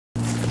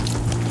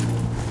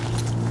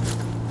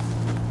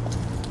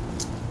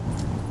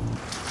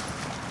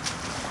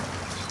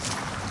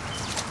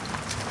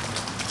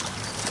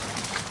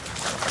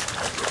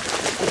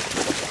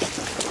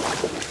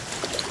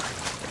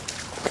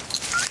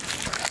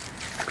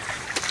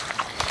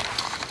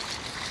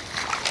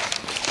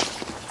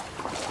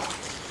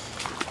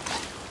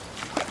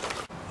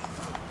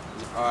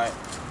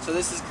So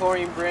this is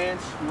Chlorine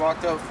Branch. We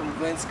walked up from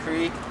Glens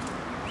Creek,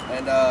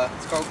 and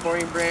it's called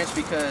Chlorine Branch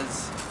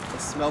because it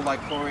smelled like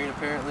chlorine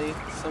apparently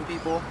to some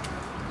people.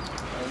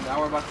 And now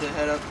we're about to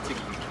head up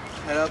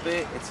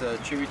it. It's a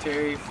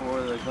tributary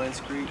for the Glens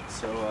Creek.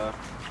 So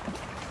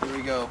here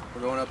we go.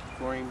 We're going up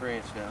Chlorine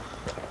Branch now.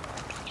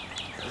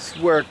 This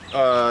is where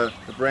the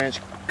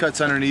branch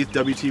cuts underneath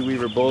W.T.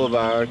 Weaver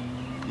Boulevard.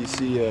 You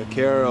see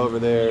Kara over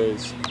there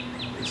is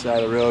the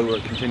side of the road where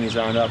it continues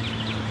on up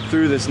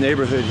through this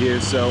neighborhood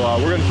here. So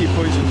we're going to keep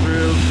pushing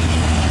through,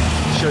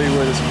 show you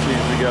where this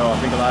continues to go. I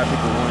think a lot of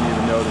people won't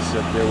even notice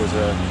that there was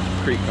a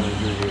creek coming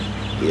through here.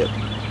 Yep.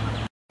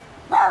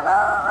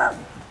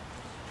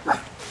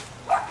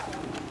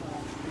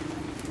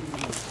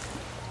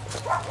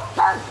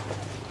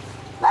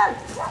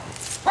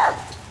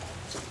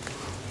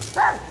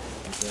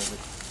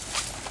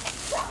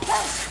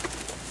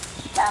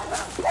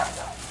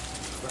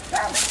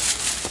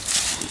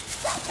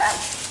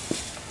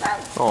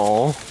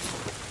 Oh.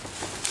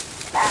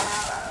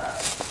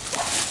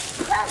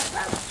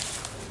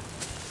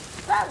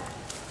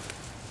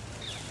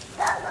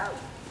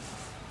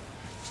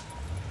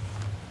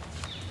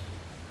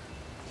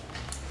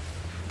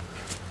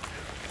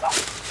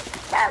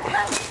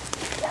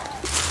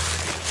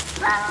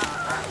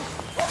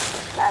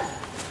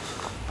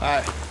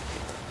 Alright,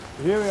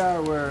 here we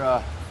are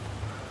where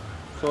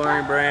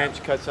Chlorine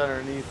Branch cuts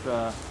underneath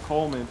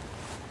Coleman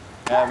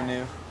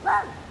Avenue,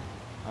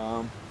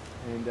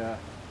 and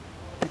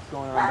keeps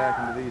going on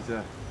back into these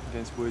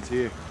dense woods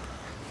here.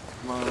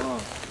 Come on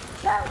along.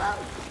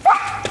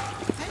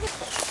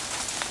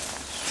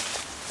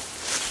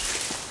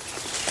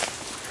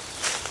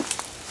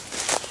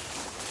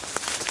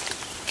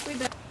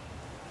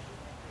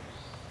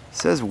 It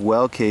says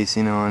well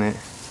casing on it.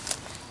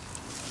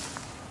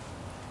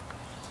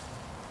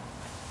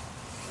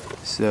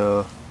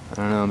 So, I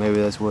don't know, maybe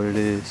that's what it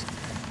is.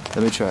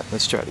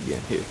 Let's try it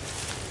again, here.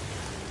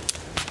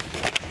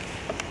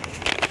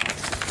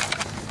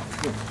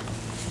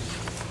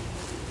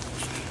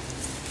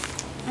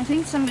 I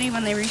think somebody,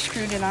 when they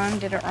re-screwed it on,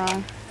 did it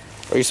wrong.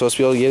 Are you supposed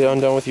to be able to get it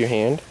undone with your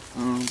hand?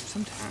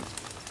 Sometimes.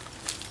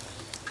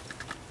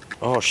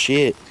 Oh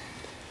shit.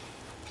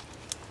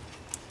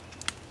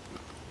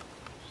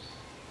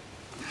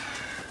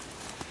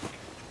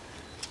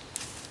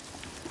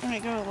 I'm gonna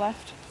go to the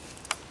left.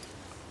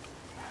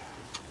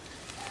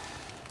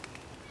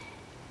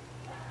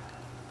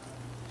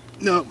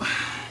 Nope.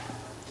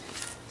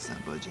 It's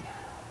not budging.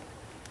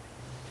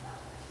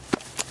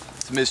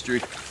 It's a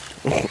mystery.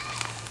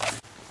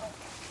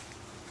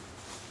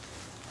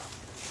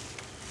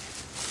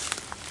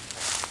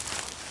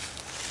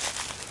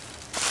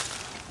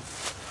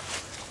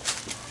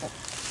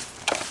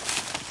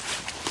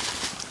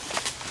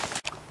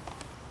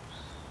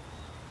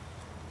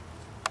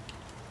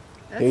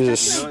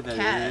 Here's You know what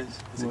that is?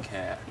 It's a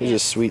cat. a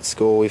sweet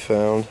skull we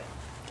found.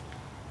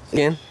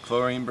 Again?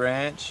 Chlorine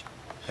Branch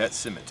Pet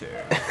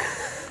Cemetery.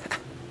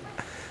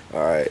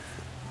 Alright.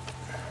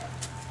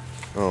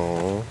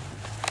 Oh.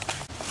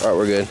 Alright,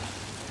 we're good.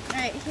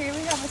 Alright, here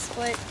we have a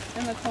split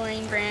in the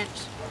Chlorine Branch.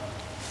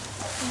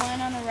 The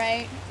one on the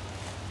right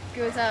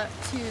goes out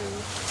to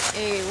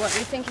what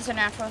we think is a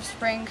natural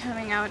spring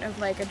coming out of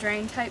like a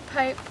drain type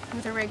pipe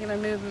with irregular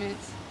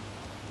movements.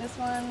 This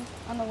one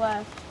on the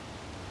left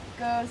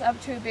goes up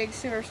to a big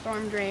sewer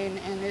storm drain,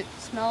 and it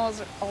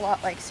smells a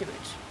lot like sewage.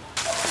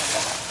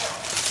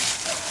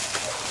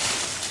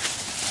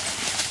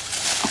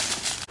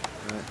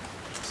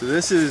 So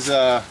this is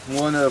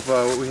one of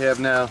what we have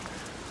now,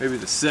 maybe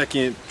the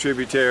second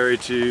tributary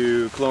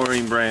to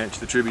Chlorine Branch,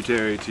 the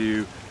tributary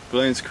to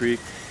Glens Creek,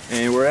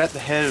 and we're at the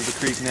head of the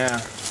creek now,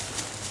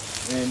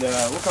 and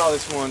we'll call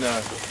this one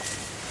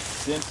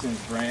Simpson's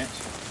Branch.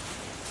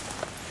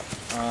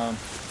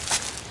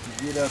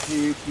 Get up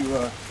here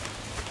to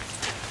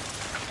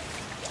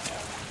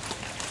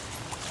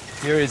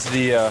here is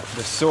the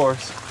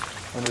source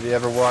under the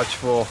ever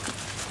watchful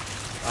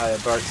eye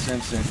of Bart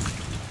Simpson.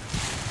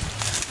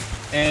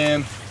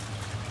 And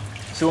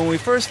so when we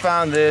first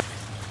found this,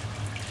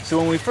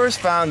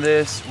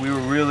 we were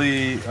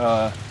really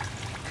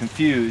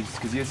confused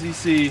because as you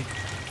see,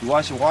 you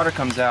watch the water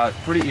comes out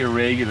pretty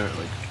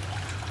irregularly.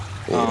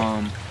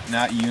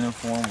 Not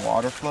uniform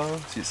water flow.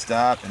 See it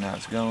stopped and now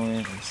it's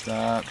going, and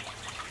stop,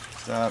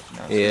 now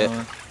it's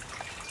going.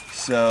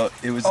 So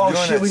it was doing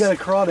shit, we got a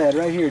crawdad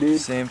right here, dude.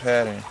 Same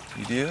pattern.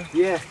 You do?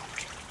 Yeah.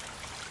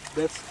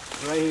 That's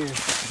right here.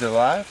 Is it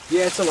alive?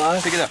 Yeah, it's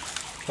alive. Pick it up.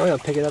 I'm gonna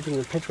pick it up and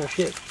gonna pinch my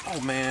shit. Oh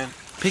man.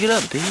 Pick it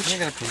up, bitch. You're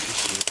gonna pinch your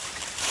shit.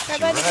 How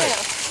about the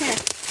tail? Here.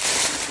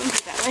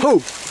 Oh!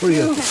 Where'd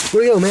you go?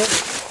 Where'd you go, man?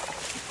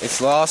 It's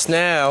lost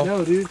now.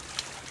 No, dude.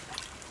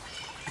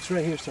 It's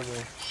right here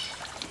somewhere.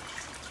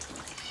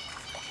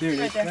 There it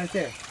is. Right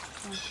there.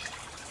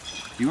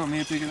 You want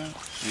me to pick it up?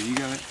 Yeah, you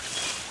got it.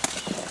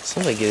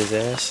 Somebody get his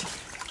ass.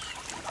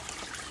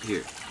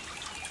 Here.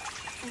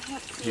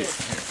 Here.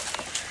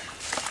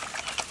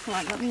 Come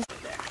on, let me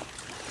sit there.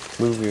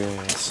 Move your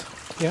ass.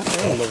 Yeah, I don't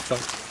know what the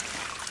fuck.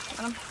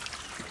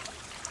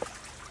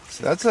 So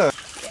that's a...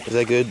 Is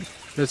that good?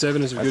 That's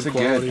evidence of That's good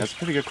quality. That's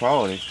pretty good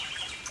quality.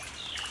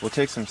 We'll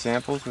take some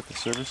samples with the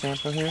server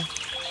sampler here.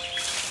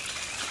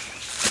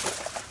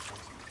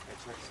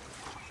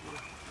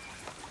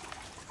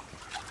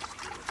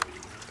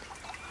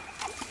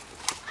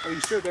 Oh, you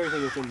served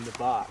everything within the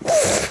box.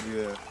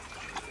 Yeah.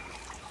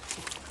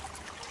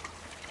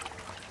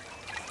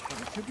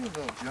 It could be a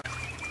little junk.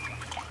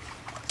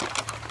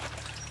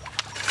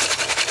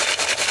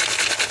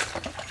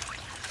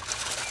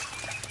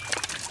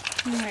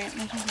 Alright, we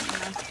can put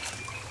it on.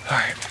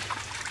 Alright.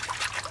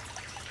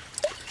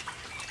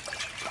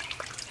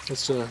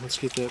 Let's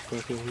get that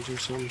bucket and do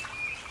something.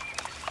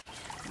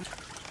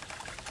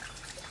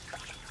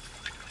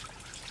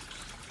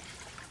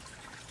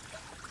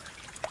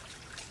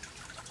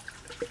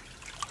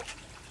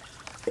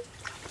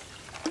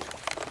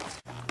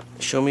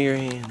 Show me your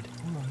hand.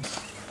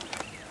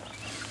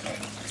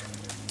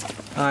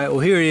 Alright, well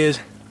here it is.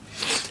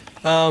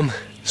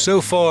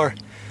 So far,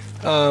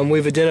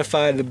 we've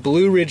identified the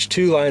Blue Ridge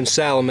 2-line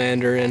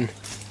salamander, and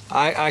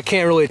I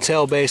can't really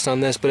tell based on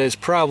this, but it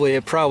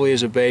probably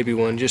is a baby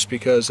one, just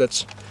because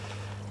that's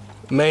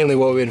mainly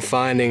what we've been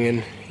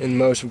finding in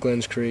most of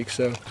Glens Creek.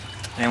 So,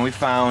 and we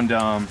found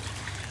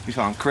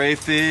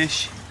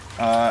crayfish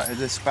at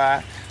this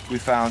spot. We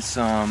found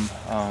some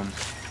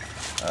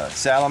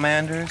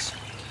salamanders.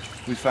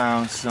 We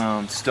found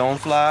some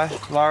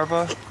stonefly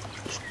larvae.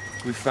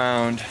 We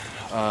found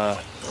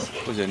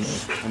what was it,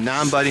 a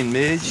non-budding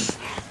midge.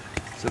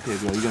 It's okay,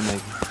 Bill, you're gonna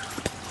make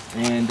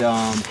it.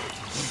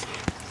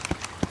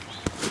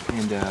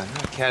 And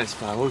not a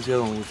caddisfly. What was the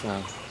other one we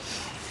found?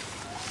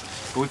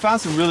 But we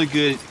found some really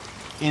good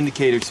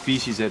indicator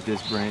species at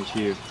this branch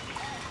here.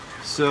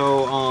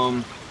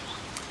 So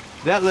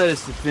that led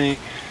us to think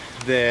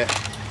that,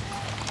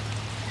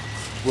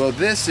 well,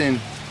 this and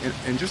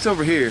just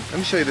over here, let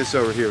me show you this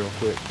over here real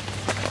quick.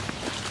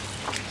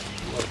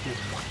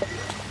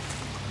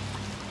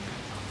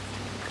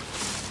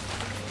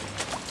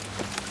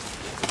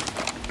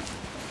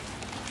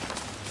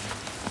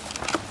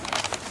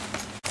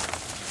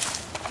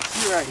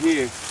 See right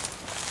here,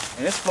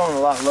 and it's flowing a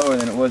lot lower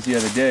than it was the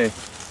other day.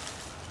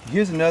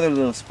 Here's another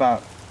little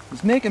spot.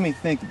 It's making me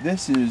think that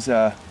this is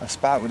a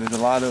spot where there's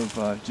a lot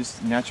of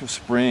just natural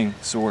spring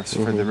source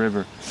for the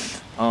river.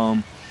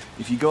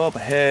 If you go up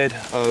ahead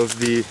of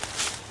the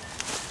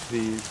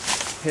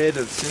head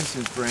of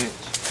Simpson's Branch,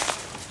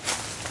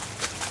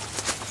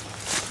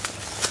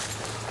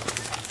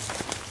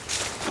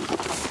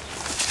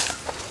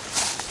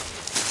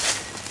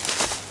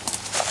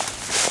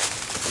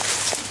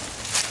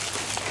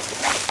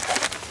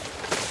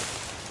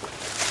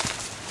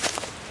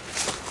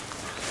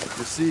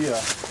 you'll see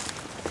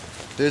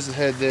there's the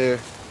head there.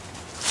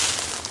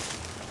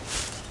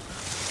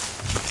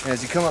 And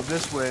as you come up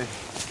this way,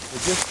 we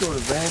just go to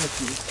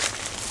Vanity.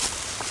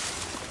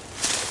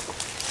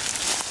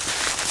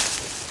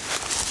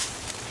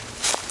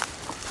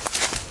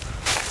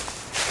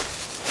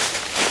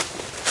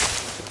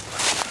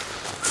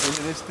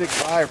 Into this thick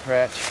briar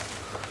patch.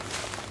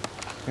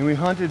 And we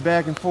hunted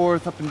back and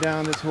forth up and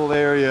down this whole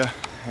area,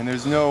 and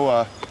there's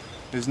no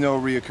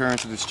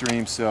reoccurrence of the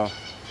stream, so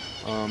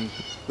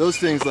those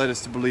things led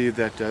us to believe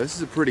that this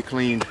is a pretty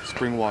clean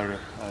spring water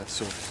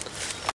source.